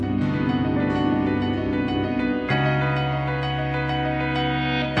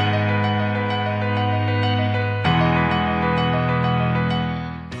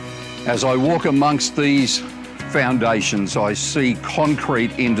As I walk amongst these foundations, I see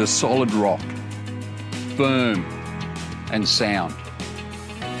concrete into solid rock, firm and sound.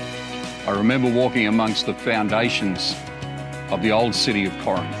 I remember walking amongst the foundations of the old city of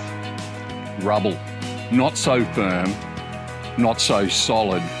Corinth. Rubble, not so firm, not so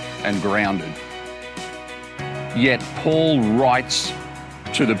solid and grounded. Yet Paul writes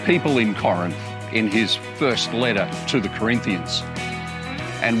to the people in Corinth in his first letter to the Corinthians,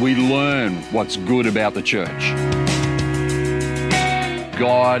 and we learn what's good about the church.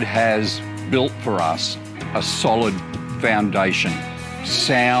 God has built for us a solid foundation,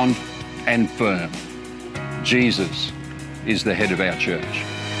 sound and firm. Jesus is the head of our church.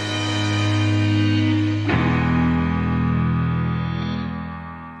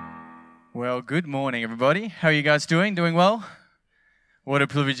 Well, good morning, everybody. How are you guys doing? Doing well? What a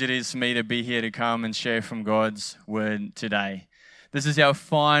privilege it is for me to be here to come and share from God's Word today. This is our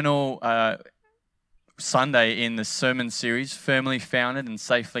final Sunday in the sermon series, Firmly Founded and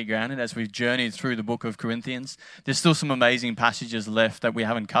Safely Grounded, as we've journeyed through the book of Corinthians. There's still some amazing passages left that we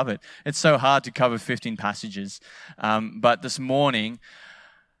haven't covered. It's so hard to cover 15 passages. But this morning,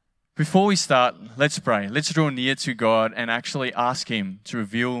 before we start, let's pray. Let's draw near to God and actually ask Him to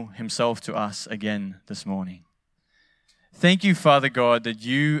reveal Himself to us again this morning. Thank you, Father God, that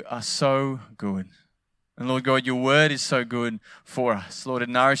you are so good. And Lord God, your word is so good for us. Lord, it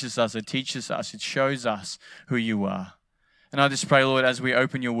nourishes us, it teaches us, it shows us who you are. And I just pray, Lord, as we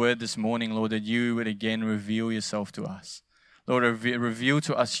open your word this morning, Lord, that you would again reveal yourself to us. Lord, reveal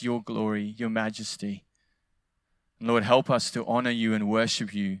to us your glory, your majesty. And Lord, help us to honor you and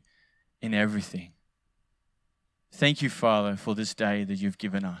worship you in everything. Thank you, Father, for this day that you've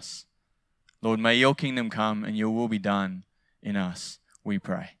given us. Lord, may your kingdom come and your will be done in us, we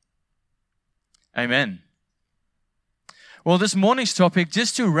pray. Amen. Well, this morning's topic,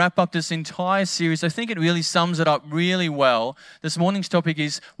 just to wrap up this entire series, I think it really sums it up really well. This morning's topic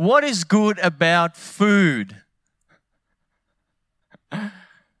is, what is good about food? Did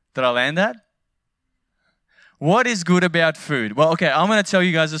I land that? What is good about food? Well, okay, I'm going to tell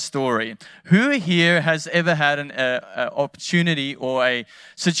you guys a story. Who here has ever had an opportunity or a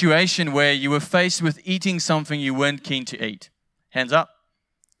situation where you were faced with eating something you weren't keen to eat? Hands up.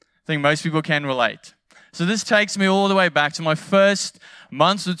 I think most people can relate. So this takes me all the way back to my first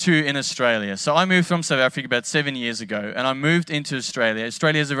month or two in Australia. So I moved from South Africa about 7 years ago, and I moved into Australia.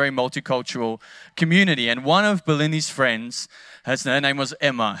 Australia is a very multicultural community, and one of Belini's friends, her name was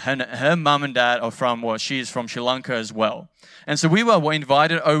Emma. Her mum and dad are she is from Sri Lanka as well. And so we were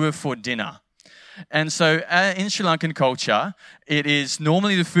invited over for dinner. And so in Sri Lankan culture, it is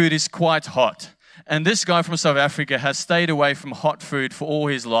normally the food is quite hot. And this guy from South Africa has stayed away from hot food for all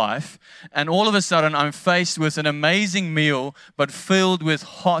his life. And all of a sudden, I'm faced with an amazing meal, but filled with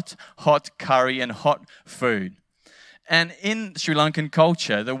hot curry and hot food. And in Sri Lankan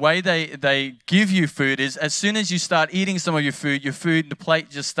culture, the way they give you food is as soon as you start eating some of your food, the plate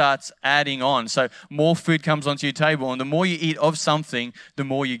just starts adding on. So more food comes onto your table, and the more you eat of something, the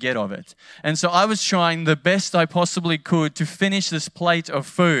more you get of it. And so I was trying the best I possibly could to finish this plate of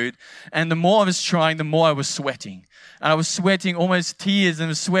food, and the more I was trying, the more I was sweating. And I was sweating, almost tears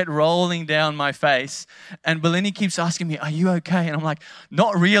and sweat rolling down my face. And Belini keeps asking me, "Are you okay?" And I'm like,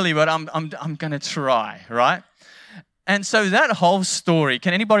 "Not really, but I'm going to try," right? And so that whole story,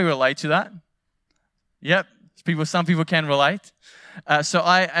 can anybody relate to that? Yep, some people can relate. So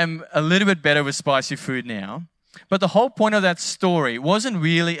I am a little bit better with spicy food now. But the whole point of that story wasn't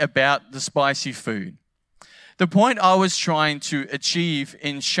really about the spicy food. The point I was trying to achieve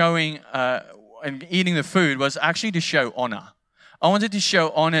in showing and eating the food was actually to show honor. I wanted to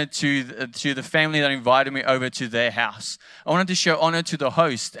show honor to the family that invited me over to their house. I wanted to show honor to the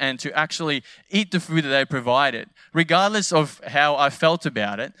host and to actually eat the food that they provided, regardless of how I felt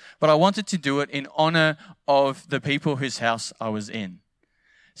about it. But I wanted to do it in honor of the people whose house I was in.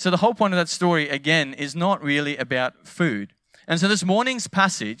 So the whole point of that story, again, is not really about food. And so this morning's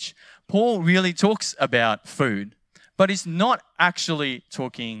passage, Paul really talks about food, but he's not actually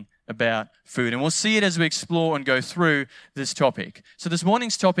talking about food. And we'll see it as we explore and go through this topic. So this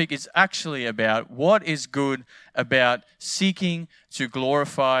morning's topic is actually about what is good about seeking to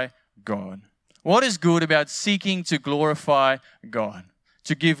glorify God. What is good about seeking to glorify God?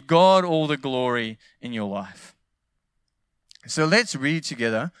 To give God all the glory in your life. So let's read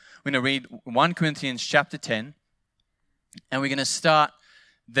together. We're going to read 1 Corinthians chapter 10, and we're going to start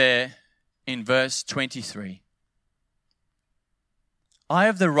there in verse 23. I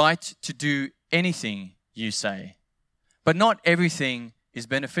have the right to do anything, you say, but not everything is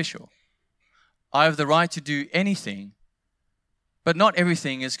beneficial. I have the right to do anything, but not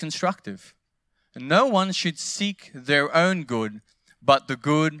everything is constructive. No one should seek their own good, but the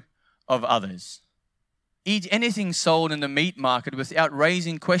good of others. Eat anything sold in the meat market without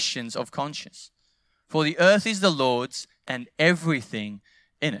raising questions of conscience. For the earth is the Lord's and everything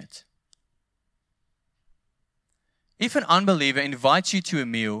in it. If an unbeliever invites you to a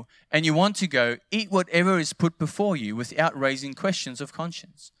meal and you want to go, eat whatever is put before you without raising questions of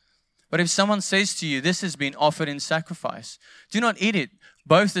conscience. But if someone says to you, this has been offered in sacrifice, do not eat it,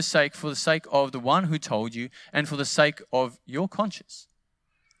 both for the sake of the one who told you and for the sake of your conscience.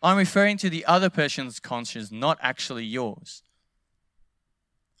 I'm referring to the other person's conscience, not actually yours.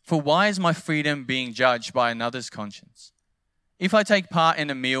 For why is my freedom being judged by another's conscience? If I take part in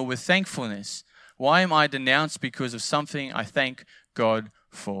a meal with thankfulness, why am I denounced because of something I thank God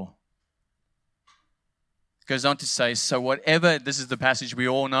for? It goes on to say, this is the passage we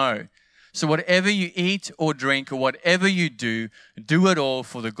all know. So whatever you eat or drink or whatever you do it all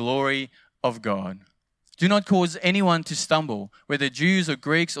for the glory of God. Do not cause anyone to stumble, whether Jews or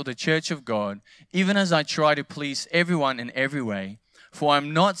Greeks or the church of God, even as I try to please everyone in every way. For I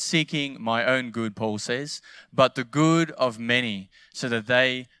am not seeking my own good, Paul says, but the good of many, so that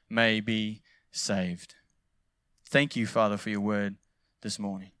they may be saved. Thank you, Father, for your word this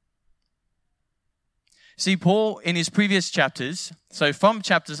morning. See, Paul, in his previous chapters, so from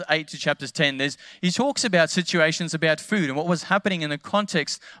chapters 8 to chapters 10, he talks about situations about food and what was happening in the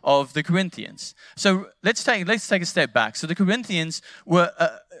context of the Corinthians. So let's take a step back. So the Corinthians were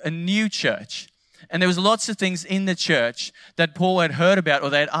a new church, and there was lots of things in the church that Paul had heard about or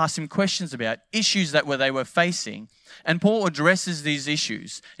they had asked him questions about, issues that they were facing. And Paul addresses these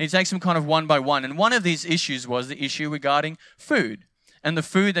issues, and he takes them kind of one by one. And one of these issues was the issue regarding food and the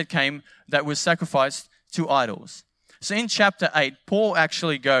food that was sacrificed to idols. So in chapter 8, Paul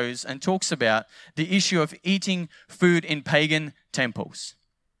actually goes and talks about the issue of eating food in pagan temples.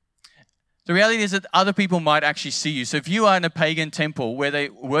 The reality is that other people might actually see you. So if you are in a pagan temple where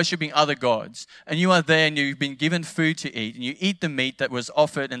they're worshiping other gods, and you are there and you've been given food to eat, and you eat the meat that was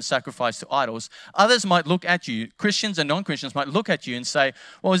offered and sacrificed to idols, others might look at you, Christians and non-Christians might look at you and say,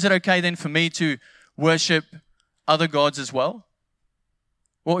 well, is it okay then for me to worship other gods as well?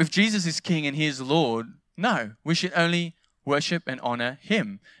 Well, if Jesus is King and He is Lord, no, we should only worship and honor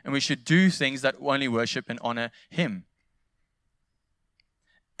Him. And we should do things that only worship and honor Him.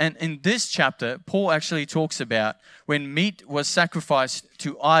 And in this chapter, Paul actually talks about when meat was sacrificed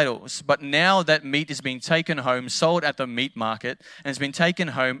to idols, but now that meat is being taken home, sold at the meat market, and it's been taken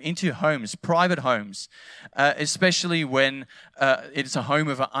home into homes, private homes, especially when it's a home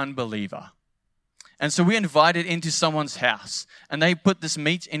of an unbeliever. And so we're invited into someone's house, and they put this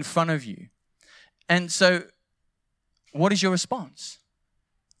meat in front of you. And so, what is your response?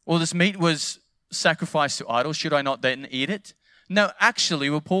 Well, this meat was sacrificed to idols. Should I not then eat it? No, actually,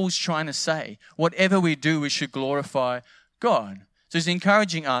 what Paul's trying to say, whatever we do, we should glorify God. So he's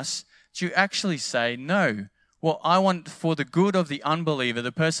encouraging us to actually say, no, well, I want for the good of the unbeliever,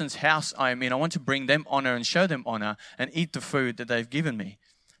 the person's house I am in, I want to bring them honor and show them honor and eat the food that they've given me.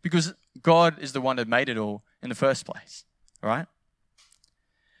 Because God is the one that made it all in the first place, right?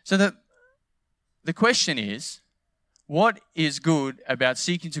 So the question is, what is good about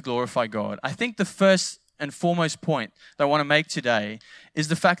seeking to glorify God? I think the first and foremost point that I want to make today is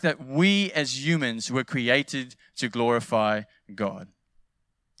the fact that we as humans were created to glorify God.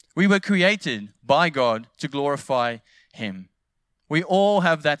 We were created by God to glorify Him. We all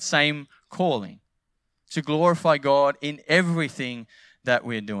have that same calling, to glorify God in everything that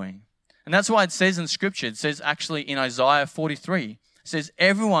we're doing. And that's why it says in Scripture, it says actually in Isaiah 43, it says,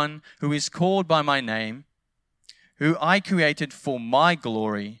 everyone who is called by my name, who I created for my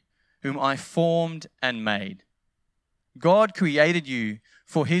glory, whom I formed and made. God created you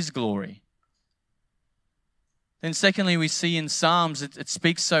for His glory. Then secondly, we see in Psalms, it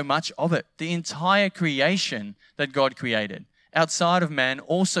speaks so much of it. The entire creation that God created, outside of man,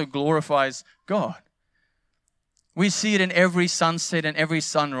 also glorifies God. We see it in every sunset and every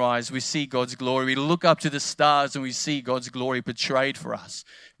sunrise. We see God's glory. We look up to the stars and we see God's glory portrayed for us.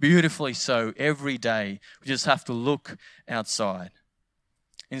 Beautifully so every day. We just have to look outside.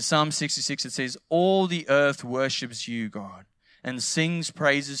 In Psalm 66 it says, all the earth worships you, God, and sings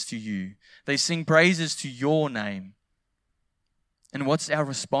praises to you. They sing praises to your name. And what's our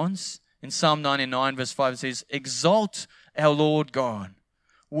response? In Psalm 99 verse 5 it says, exalt our Lord God.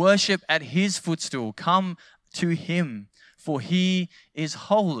 Worship at His footstool. Come to Him, for He is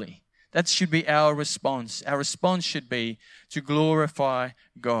holy. That should be our response. Our response should be to glorify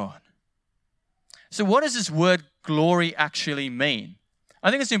God. So what does this word glory actually mean? I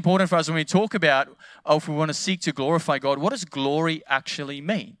think it's important for us when we talk about, if we want to seek to glorify God, what does glory actually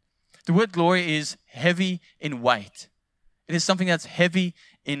mean? The word glory is heavy in weight. It is something that's heavy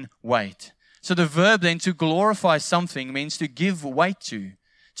in weight. So the verb then to glorify something means to give weight to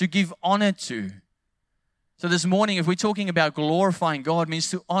give honor to. So this morning, if we're talking about glorifying God, it means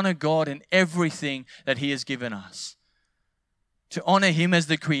to honor God in everything that He has given us. To honor Him as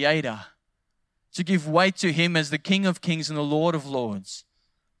the Creator. To give weight to Him as the King of Kings and the Lord of Lords.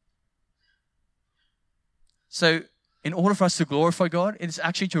 So in order for us to glorify God, it is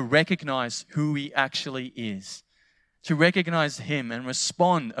actually to recognize who He actually is. To recognize Him and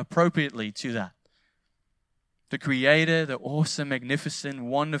respond appropriately to that. The Creator, the awesome, magnificent,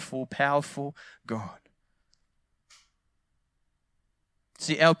 wonderful, powerful God.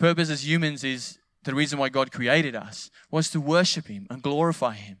 See, our purpose as humans is the reason why God created us was to worship Him and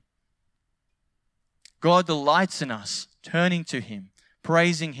glorify Him. God delights in us turning to Him,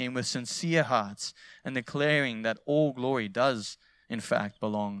 praising Him with sincere hearts, and declaring that all glory does, in fact,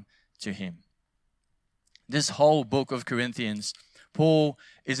 belong to Him. This whole book of Corinthians, Paul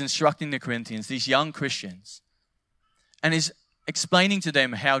is instructing the Corinthians, these young Christians, and is explaining to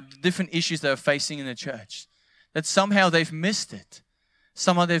them how different issues they're facing in the church, that somehow they've missed it.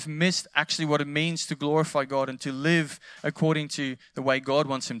 Somehow they've missed actually what it means to glorify God and to live according to the way God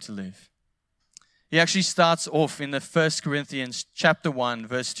wants them to live. He actually starts off in the 1 Corinthians chapter 1,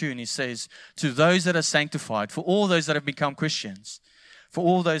 verse 2, and he says, to those that are sanctified, for all those that have become Christians, for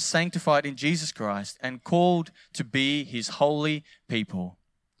all those sanctified in Jesus Christ and called to be His holy people.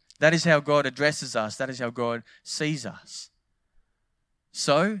 That is how God addresses us. That is how God sees us.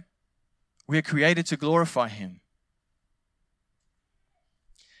 So, we are created to glorify Him.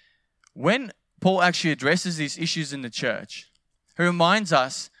 When Paul actually addresses these issues in the church, he reminds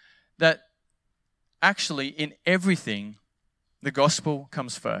us that actually in everything, the gospel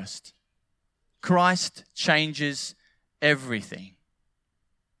comes first. Christ changes everything.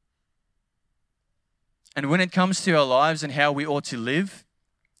 And when it comes to our lives and how we ought to live,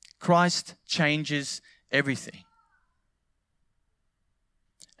 Christ changes everything.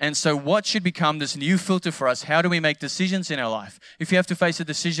 And so what should become this new filter for us? How do we make decisions in our life? If you have to face a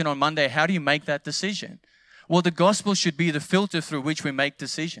decision on Monday, how do you make that decision? Well, the gospel should be the filter through which we make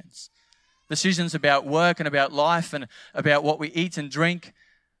decisions. Decisions about work and about life and about what we eat and drink.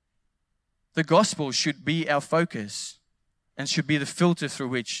 The gospel should be our focus and should be the filter through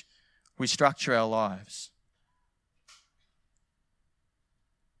which we structure our lives.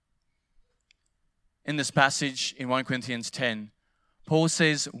 In this passage in 1 Corinthians 10, Paul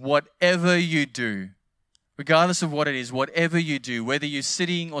says, whatever you do, regardless of what it is, whatever you do, whether you're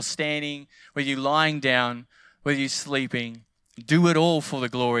sitting or standing, whether you're lying down, whether you're sleeping, do it all for the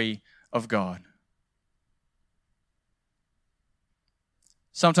glory of God.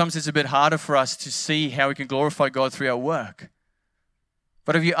 Sometimes it's a bit harder for us to see how we can glorify God through our work.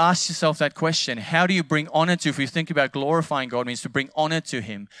 But if you ask yourself that question, how do you bring honor to, if you think about glorifying God means to bring honor to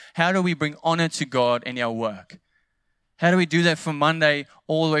Him, how do we bring honor to God in our work? How do we do that from Monday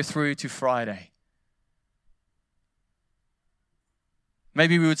all the way through to Friday?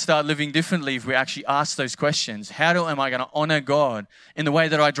 Maybe we would start living differently if we actually asked those questions. Am I going to honor God in the way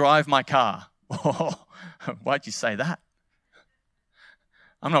that I drive my car? Oh, why'd you say that?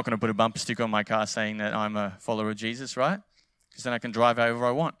 I'm not going to put a bumper sticker on my car saying that I'm a follower of Jesus, right? Because then I can drive however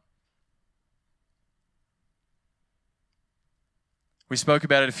I want. We spoke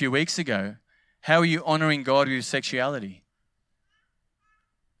about it a few weeks ago. How are you honoring God with your sexuality?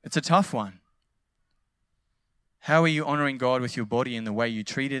 It's a tough one. How are you honoring God with your body and the way you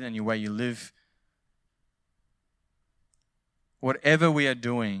treat it and the way you live? Whatever we are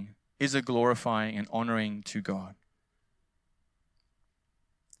doing is a glorifying and honoring to God.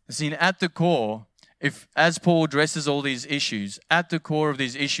 See, at the core, as Paul addresses all these issues, at the core of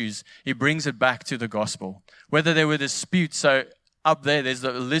these issues, he brings it back to the gospel. Whether there were disputes, so up there's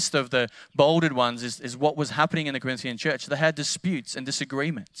the list of the bolded ones is what was happening in the Corinthian church. They had disputes and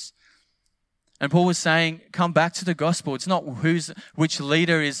disagreements. And Paul was saying, come back to the gospel. It's not which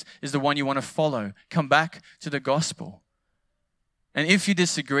leader is the one you want to follow. Come back to the gospel. And if you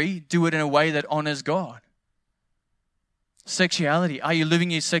disagree, do it in a way that honors God. Sexuality. Are you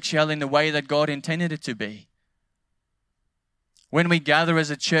living your sexuality in the way that God intended it to be? When we gather as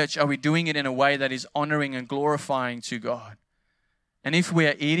a church, are we doing it in a way that is honoring and glorifying to God? And if we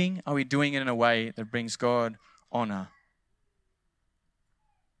are eating, are we doing it in a way that brings God honor?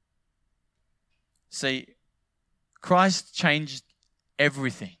 See, Christ changed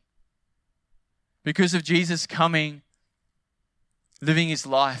everything. Because of Jesus coming, living His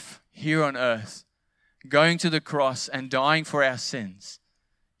life here on earth, going to the cross and dying for our sins,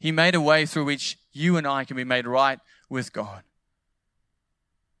 He made a way through which you and I can be made right with God.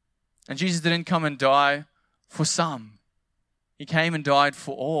 And Jesus didn't come and die for some. He came and died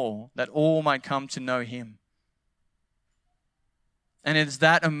for all, that all might come to know him. And it's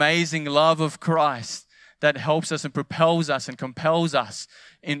that amazing love of Christ that helps us and propels us and compels us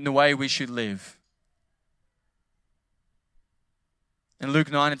in the way we should live. In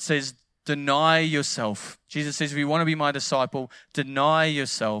Luke 9, it says, deny yourself. Jesus says, if you want to be my disciple, deny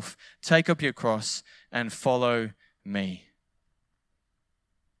yourself, take up your cross, and follow me.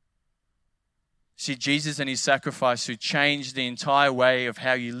 See, Jesus and his sacrifice who changed the entire way of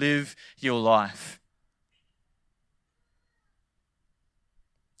how you live your life.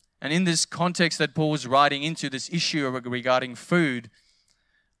 And in this context that Paul was writing into, this issue regarding food,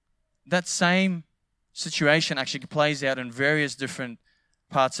 that same situation actually plays out in various different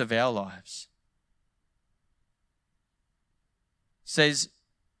parts of our lives. It says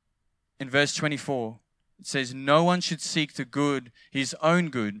in verse 24, it says, no one should seek the good, his own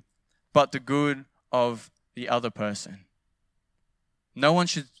good, but the good of the other person. No one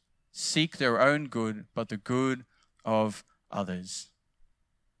should seek their own good, but the good of others.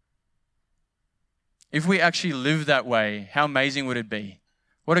 If we actually live that way, how amazing would it be?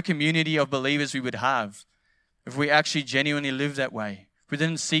 What a community of believers we would have if we actually genuinely lived that way. If we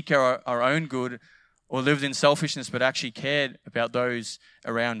didn't seek our own good or lived in selfishness, but actually cared about those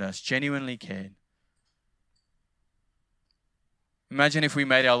around us, genuinely cared. Imagine if we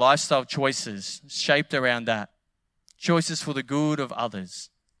made our lifestyle choices shaped around that. Choices for the good of others.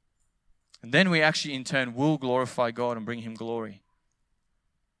 And then we actually in turn will glorify God and bring him glory.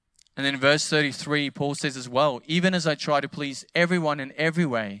 And then in verse 33, Paul says as well, even as I try to please everyone in every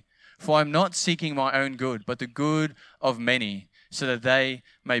way, for I'm not seeking my own good, but the good of many, so that they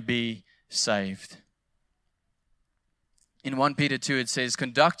may be saved. In 1 Peter 2, it says,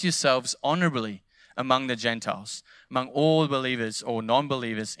 conduct yourselves honorably among the Gentiles, among all believers or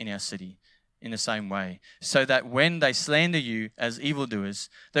non-believers in our city, in the same way, so that when they slander you as evildoers,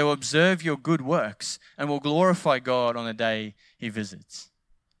 they will observe your good works and will glorify God on the day he visits.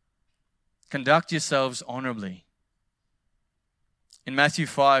 Conduct yourselves honorably. In Matthew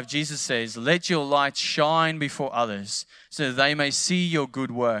 5, Jesus says, let your light shine before others so that they may see your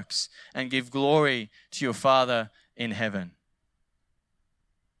good works and give glory to your Father in heaven.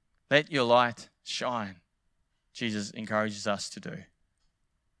 Let your light shine, Jesus encourages us to do.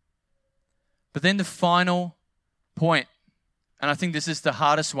 But then the final point, and I think this is the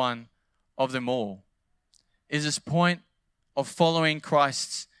hardest one of them all, is this point of following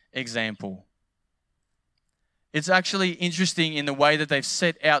Christ's example. It's actually interesting in the way that they've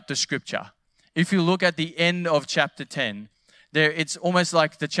set out the scripture. If you look at the end of chapter 10, it's almost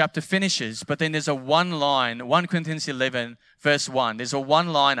like the chapter finishes, but then there's a one line, 1 Corinthians 11, verse 1. There's a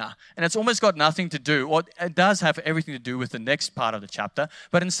one-liner, and it's almost got nothing to do, or it does have everything to do with the next part of the chapter,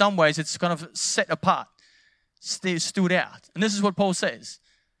 but in some ways it's kind of set apart, stood out. And this is what Paul says.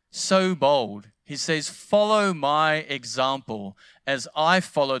 So bold. He says, follow my example as I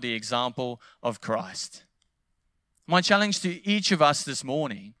follow the example of Christ. My challenge to each of us this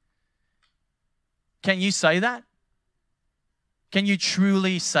morning, can you say that? Can you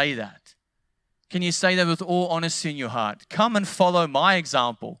truly say that? Can you say that with all honesty in your heart? Come and follow my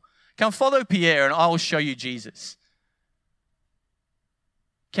example. Come follow Pierre and I will show you Jesus.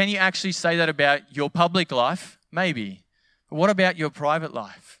 Can you actually say that about your public life? Maybe. But what about your private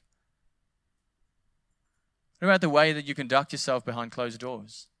life? What about the way that you conduct yourself behind closed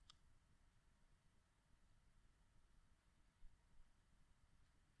doors?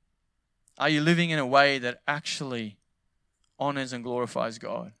 Are you living in a way that actually honors and glorifies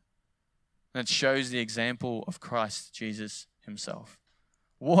God? That shows the example of Christ Jesus himself.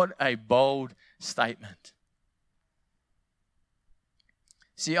 What a bold statement.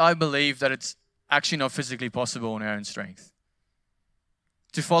 See, I believe that it's actually not physically possible in our own strength.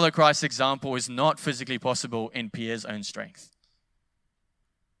 To follow Christ's example is not physically possible in Pierre's own strength.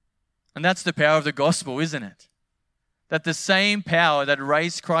 And that's the power of the gospel, isn't it? That the same power that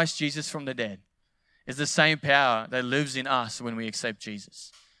raised Christ Jesus from the dead is the same power that lives in us when we accept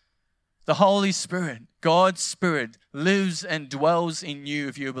Jesus. The Holy Spirit, God's Spirit, lives and dwells in you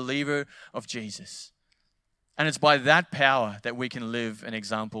if you're a believer of Jesus. And it's by that power that we can live an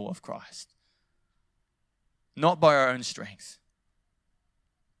example of Christ. Not by our own strength.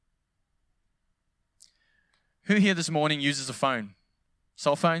 Who here this morning uses a phone?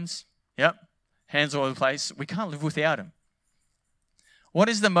 Cell phones? Yep. Hands all over the place. We can't live without them. What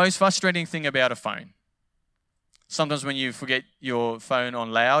is the most frustrating thing about a phone? Sometimes when you forget your phone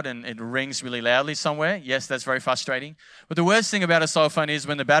on loud and it rings really loudly somewhere, yes, that's very frustrating. But the worst thing about a cell phone is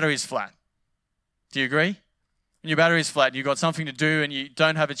when the battery is flat. Do you agree? When your battery is flat, you've got something to do and you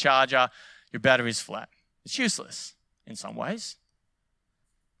don't have a charger, your battery is flat. It's useless in some ways.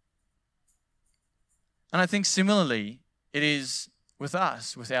 And I think similarly, it is with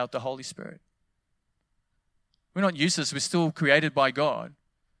us without the Holy Spirit. We're not useless. We're still created by God,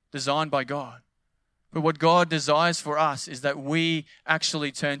 designed by God. But what God desires for us is that we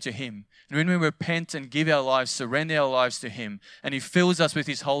actually turn to Him. And when we repent and give our lives, surrender our lives to Him, and He fills us with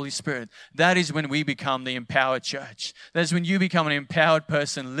His Holy Spirit, that is when we become the empowered church. That is when you become an empowered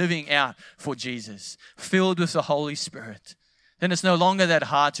person living out for Jesus, filled with the Holy Spirit. Then it's no longer that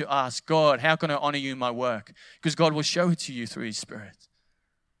hard to ask, God, how can I honor you in my work? Because God will show it to you through His Spirit.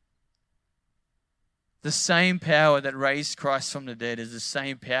 The same power that raised Christ from the dead is the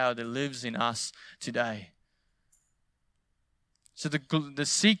same power that lives in us today. So the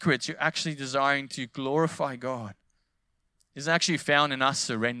secret to actually desiring to glorify God is actually found in us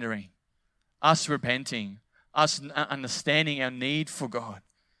surrendering, us repenting, us understanding our need for God,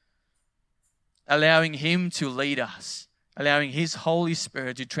 allowing Him to lead us, allowing His Holy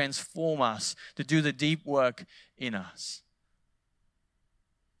Spirit to transform us, to do the deep work in us.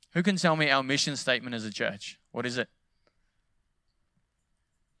 Who can tell me our mission statement as a church? What is it?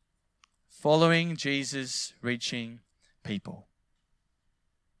 Following Jesus, reaching people.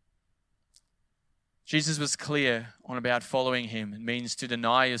 Jesus was clear on about following Him. It means to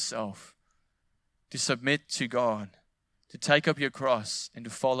deny yourself, to submit to God, to take up your cross and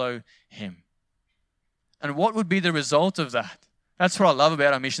to follow Him. And what would be the result of that? That's what I love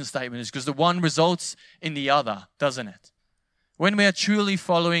about our mission statement, is because the one results in the other, doesn't it? When we are truly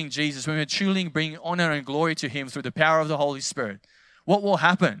following Jesus, when we are truly bringing honor and glory to Him through the power of the Holy Spirit, what will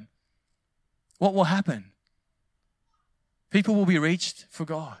happen? What will happen? People will be reached for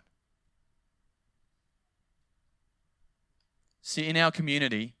God. See, in our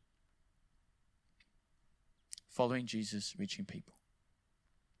community, following Jesus, reaching people.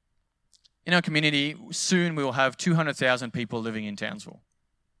 In our community, soon we will have 200,000 people living in Townsville.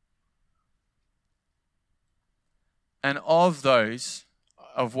 And of those,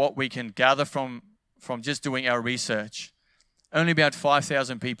 of what we can gather from just doing our research, only about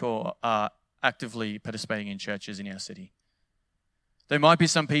 5,000 people are actively participating in churches in our city. There might be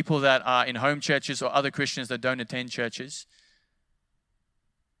some people that are in home churches or other Christians that don't attend churches.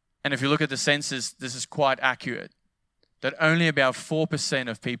 And if you look at the census, this is quite accurate, that only about 4%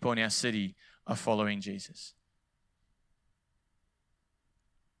 of people in our city are following Jesus.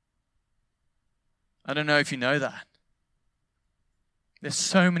 I don't know if you know that. There's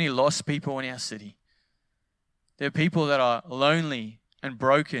so many lost people in our city. There are people that are lonely and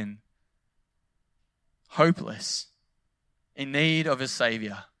broken, hopeless, in need of a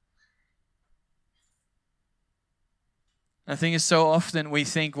Savior. I think it's so often we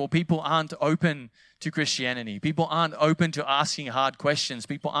think, well, people aren't open to Christianity. People aren't open to asking hard questions.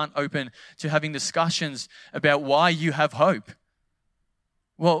 People aren't open to having discussions about why you have hope.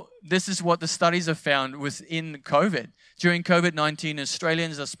 Well, this is what the studies have found within COVID. During COVID-19,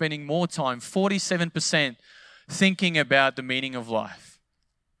 Australians are spending more time, 47%, thinking about the meaning of life.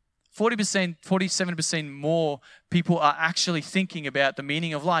 47% more people are actually thinking about the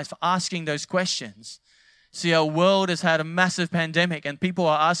meaning of life, asking those questions. See, our world has had a massive pandemic and people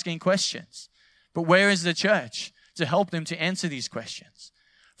are asking questions. But where is the church to help them to answer these questions?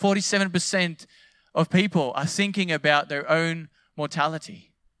 47% of people are thinking about their own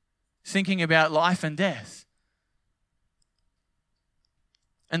mortality, thinking about life and death.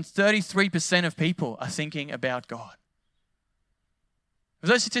 And 33% of people are thinking about God. If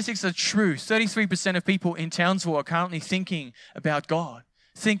those statistics are true, 33% of people in Townsville are currently thinking about God.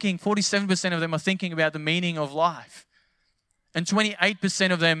 47% of them are thinking about the meaning of life. And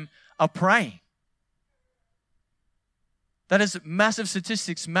 28% of them are praying. That is massive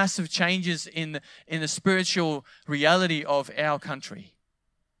statistics, massive changes in the spiritual reality of our country.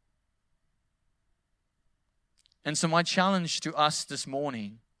 And so my challenge to us this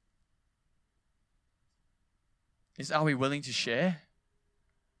morning is, are we willing to share?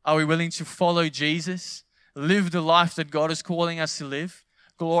 Are we willing to follow Jesus? Live the life that God is calling us to live,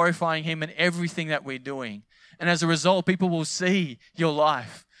 glorifying Him in everything that we're doing. And as a result, people will see your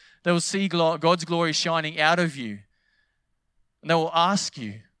life. They will see God's glory shining out of you. And they will ask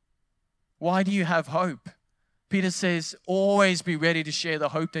you, why do you have hope? Peter says, always be ready to share the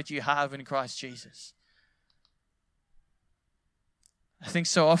hope that you have in Christ Jesus. I think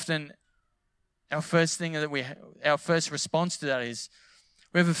so often our first response to that is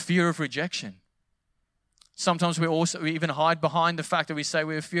we have a fear of rejection. Sometimes we even hide behind the fact that we say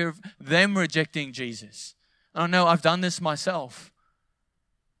we have fear of them rejecting Jesus. And I know I've done this myself.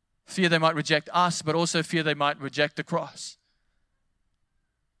 Fear they might reject us, but also fear they might reject the cross.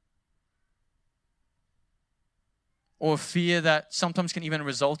 Or fear that sometimes can even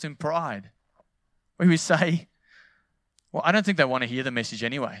result in pride, where we say, well, I don't think they want to hear the message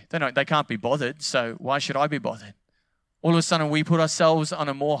anyway. They can't be bothered, so why should I be bothered? All of a sudden, we put ourselves on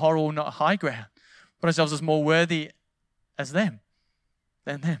a more horrible, not high ground. Put ourselves as more worthy as them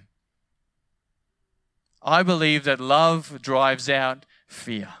than them. I believe that love drives out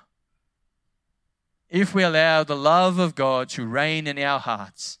fear. If we allow the love of God to reign in our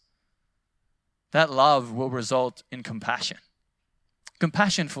hearts, that love will result in compassion.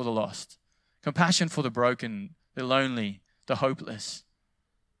 Compassion for the lost. Compassion for the broken, the lonely, the hopeless.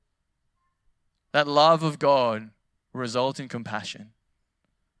 That love of God will result in compassion.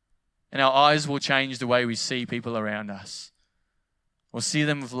 And our eyes will change the way we see people around us. We'll see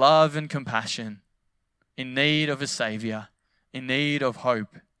them with love and compassion, in need of a Savior, in need of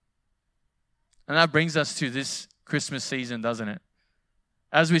hope. And that brings us to this Christmas season, doesn't it?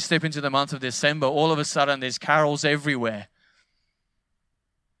 As we step into the month of December, all of a sudden there's carols everywhere.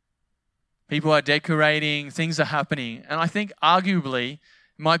 People are decorating, things are happening. And I think arguably it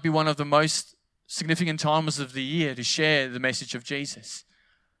might be one of the most significant times of the year to share the message of Jesus.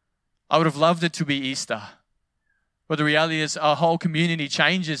 I would have loved it to be Easter. But the reality is our whole community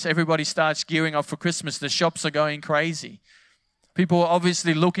changes. Everybody starts gearing up for Christmas. The shops are going crazy. People are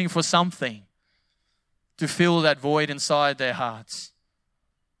obviously looking for something to fill that void inside their hearts.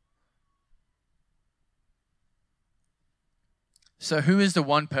 So who is the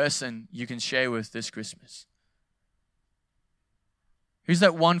one person you can share with this Christmas? Who's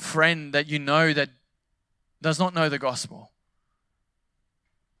that one friend that you know that does not know the gospel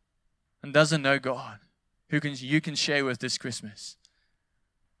and doesn't know God, you can share with this Christmas?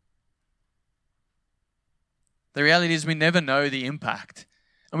 The reality is we never know the impact,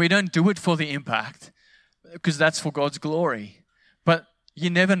 and we don't do it for the impact because that's for God's glory. But you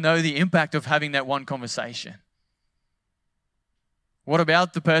never know the impact of having that one conversation. What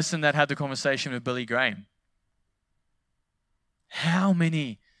about the person that had the conversation with Billy Graham? How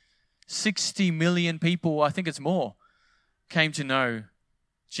many? 60 million people, I think it's more, came to know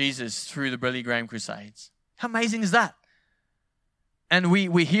Jesus through the Billy Graham Crusades. How amazing is that? And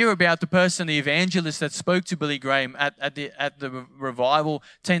we hear about the person, the evangelist that spoke to Billy Graham at the revival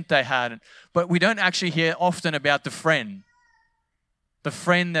tent they had. But we don't actually hear often about the friend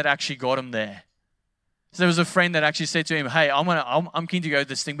that actually got him there. So there was a friend that actually said to him, hey, I'm keen to go to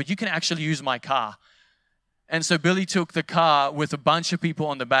this thing, but you can actually use my car. And so Billy took the car with a bunch of people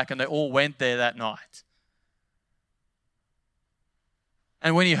on the back, and they all went there that night.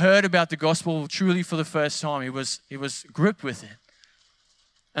 And when he heard about the gospel truly for the first time, he was gripped with it.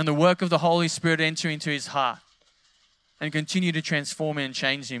 And the work of the Holy Spirit entered into his heart and continued to transform him and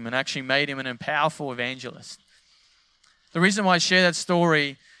change him and actually made him an powerful evangelist. The reason why I share that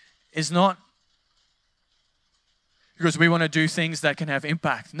story is not because we want to do things that can have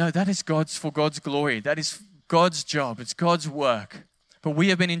impact. No, that is for God's glory. That is God's job. It's God's work. But we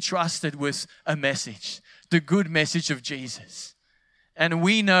have been entrusted with a message, the good message of Jesus. And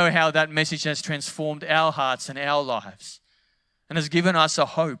we know how that message has transformed our hearts and our lives and has given us a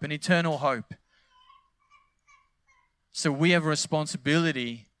hope, an eternal hope. So we have a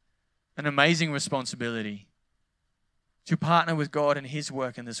responsibility, an amazing responsibility, to partner with God in His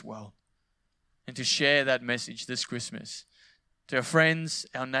work in this world and to share that message this Christmas to our friends,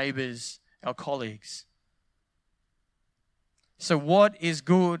 our neighbors, our colleagues. So what is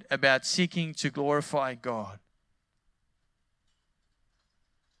good about seeking to glorify God?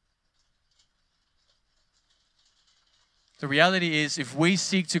 The reality is, if we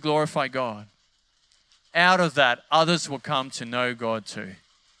seek to glorify God, out of that, others will come to know God too.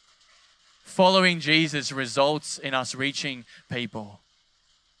 Following Jesus results in us reaching people.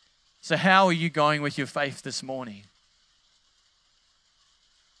 So how are you going with your faith this morning?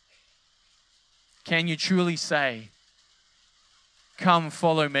 Can you truly say, come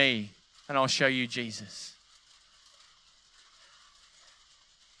follow me and I'll show you Jesus?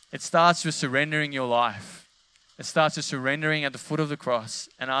 It starts with surrendering your life. It starts with surrendering at the foot of the cross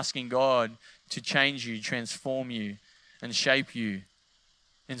and asking God to change you, transform you, and shape you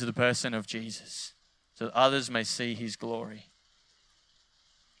into the person of Jesus so that others may see His glory.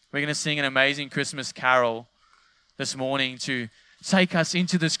 We're going to sing an amazing Christmas carol this morning to take us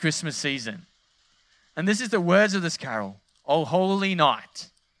into this Christmas season. And this is the words of this carol. O holy night,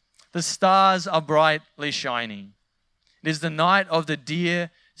 the stars are brightly shining. It is the night of the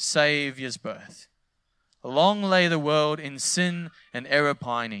dear Saviour's birth. Long lay the world in sin and error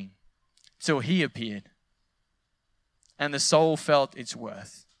pining, till he appeared, and the soul felt its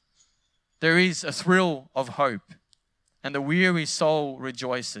worth. There is a thrill of hope, and the weary soul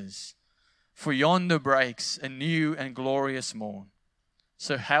rejoices, for yonder breaks a new and glorious morn.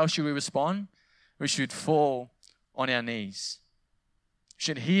 So how should we respond? We should fall on our knees. We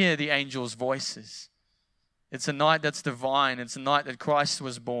should hear the angels' voices. It's a night that's divine. It's a night that Christ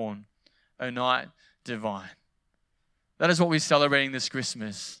was born, a night divine. That is what we're celebrating this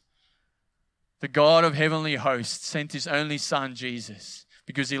Christmas. The God of heavenly hosts sent his only Son, Jesus,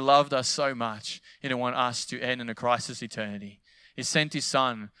 because he loved us so much. He didn't want us to end in a crisis eternity. He sent his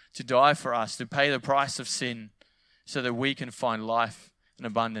Son to die for us, to pay the price of sin, so that we can find life and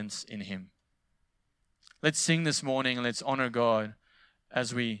abundance in him. Let's sing this morning and let's honor God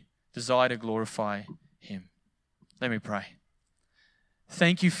as we desire to glorify him. Let me pray.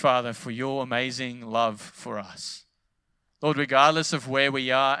 Thank you, Father, for your amazing love for us. Lord, regardless of where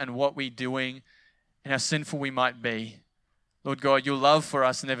we are and what we're doing and how sinful we might be, Lord God, your love for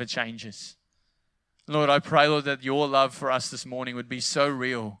us never changes. Lord, I pray, Lord, that your love for us this morning would be so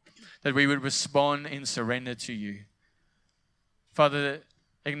real that we would respond in surrender to you. Father,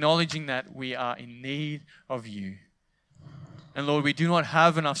 acknowledging that we are in need of you. And Lord, we do not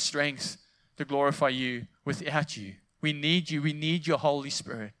have enough strength to glorify you without you. We need you. We need your Holy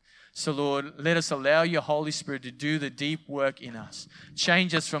Spirit. So Lord, let us allow your Holy Spirit to do the deep work in us.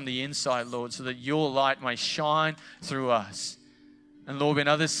 Change us from the inside, Lord, so that your light may shine through us. And Lord, when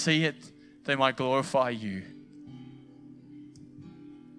others see it, they might glorify you.